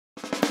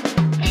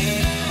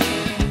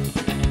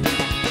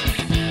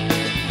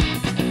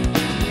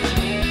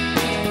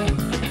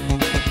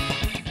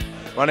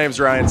My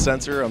name's Ryan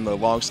Sensor. I'm the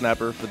long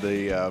snapper for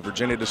the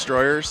Virginia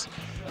Destroyers.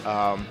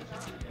 My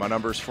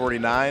number is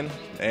 49,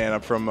 and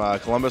I'm from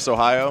Columbus,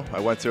 Ohio.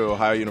 I went to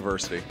Ohio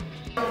University.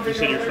 You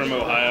said you're from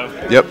Ohio.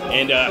 Yep.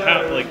 And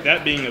how, like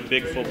that being a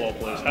big football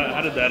place,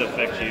 how did that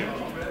affect you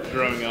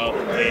growing up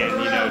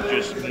and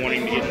just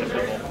wanting to get into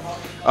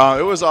football?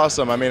 It was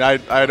awesome. I mean,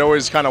 I'd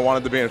always kind of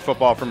wanted to be in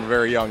football from a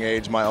very young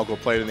age. My uncle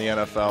played in the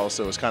NFL,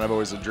 so it was kind of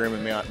always a dream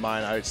of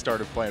mine. I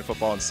started playing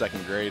football in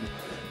 2nd grade.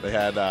 They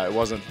had it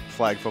wasn't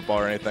flag football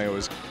or anything. It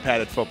was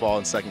padded football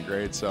in 2nd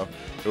grade. So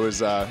it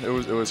was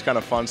kind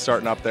of fun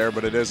starting up there.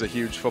 But it is a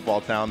huge football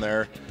town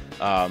there,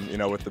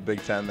 with the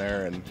Big Ten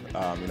there, and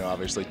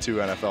obviously 2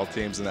 NFL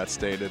teams in that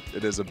state.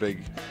 It is a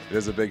big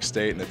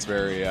state, and it's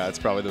very it's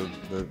probably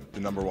the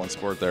 #1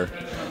 sport there.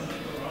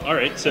 All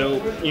right, so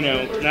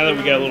now that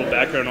we got a little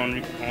background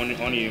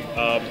on you,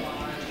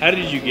 how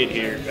did you get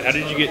here? How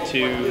did you get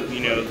to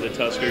the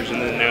Tuskers and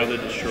then now the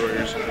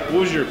Destroyers? What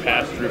was your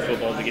path through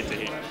football to get to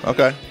here?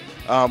 Okay.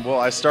 Well,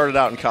 I started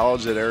out in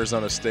college at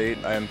Arizona State.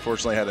 I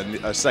unfortunately had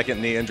a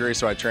second knee injury,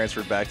 so I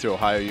transferred back to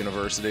Ohio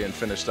University and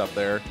finished up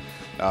there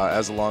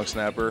as a long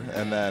snapper.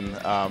 And then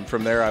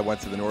from there, I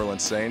went to the New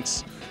Orleans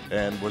Saints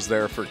and was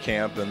there for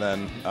camp, and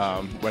then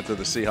went to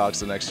the Seahawks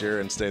the next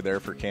year and stayed there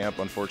for camp.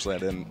 Unfortunately,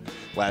 I didn't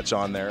latch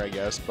on there, I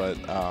guess, but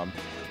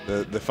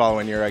the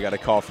following year I got a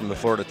call from the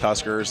Florida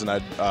Tuskers, and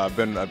I've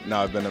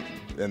been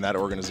in that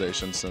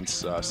organization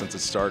since it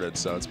started.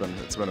 So it's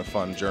been a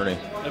fun journey.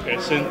 Okay,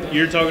 so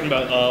you're talking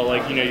about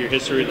your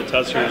history of the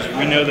Tuskers.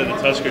 We know that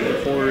the Tuskers,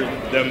 before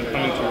them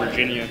coming to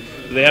Virginia,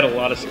 they had a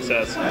lot of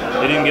success.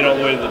 They didn't get all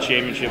the way to the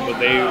championship, but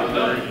they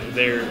were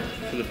there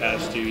for the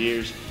past 2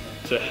 years.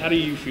 So how do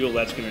you feel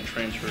that's going to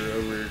transfer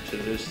over to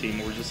this team,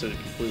 or is this a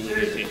completely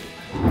new team?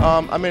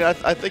 I mean,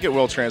 I think it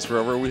will transfer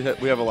over. We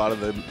have a lot of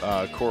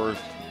the core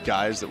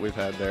guys that we've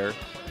had there,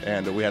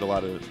 and we had a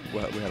lot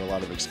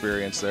of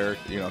experience there.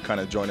 Kind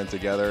of joining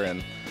together,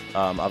 and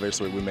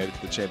obviously we made it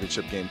to the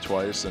championship game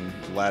twice. And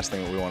the last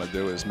thing that we want to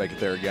do is make it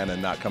there again and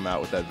not come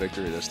out with that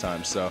victory this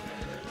time. So,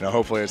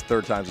 hopefully it's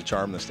 3rd time's a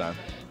charm this time.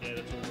 Yeah,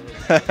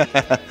 that's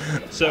what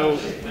we're So,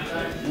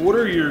 what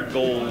are your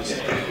goals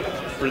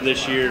for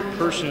this year,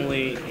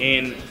 personally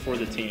and for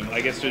the team? I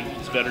guess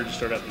it's better to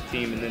start out the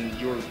team and then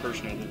your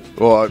personal goals.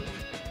 Well,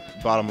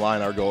 bottom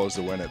line, our goal is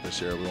to win it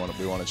this year. We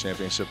want a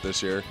championship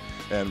this year,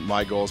 and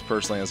my goals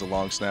personally as a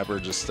long snapper,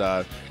 just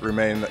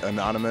remain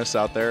anonymous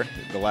out there.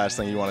 The last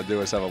thing you want to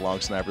do is have a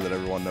long snapper that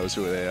everyone knows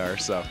who they are.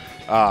 So,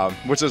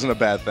 which isn't a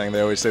bad thing.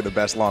 They always say the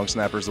best long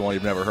snapper is the one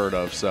you've never heard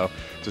of. So,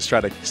 just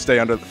try to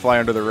fly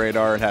under the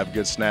radar and have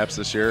good snaps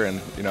this year, and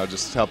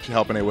just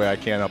help any way I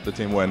can help the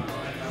team win.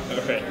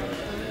 Okay.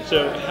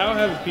 So how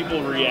have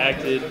people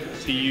reacted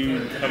to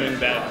you coming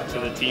back to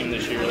the team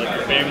this year? Like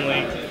your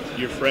family,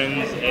 your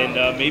friends, and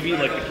maybe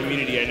like the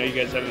community. I know you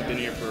guys haven't been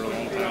here for a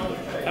long time,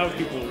 but how have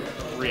people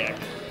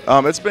reacted?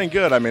 It's been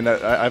good. I mean,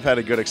 I've had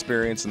a good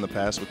experience in the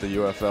past with the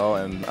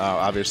UFL, and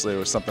obviously it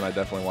was something I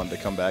definitely wanted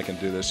to come back and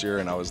do this year,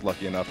 and I was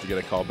lucky enough to get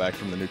a call back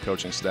from the new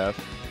coaching staff,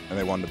 and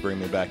they wanted to bring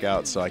me back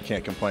out, so I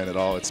can't complain at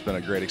all. It's been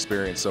a great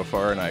experience so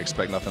far, and I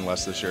expect nothing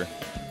less this year.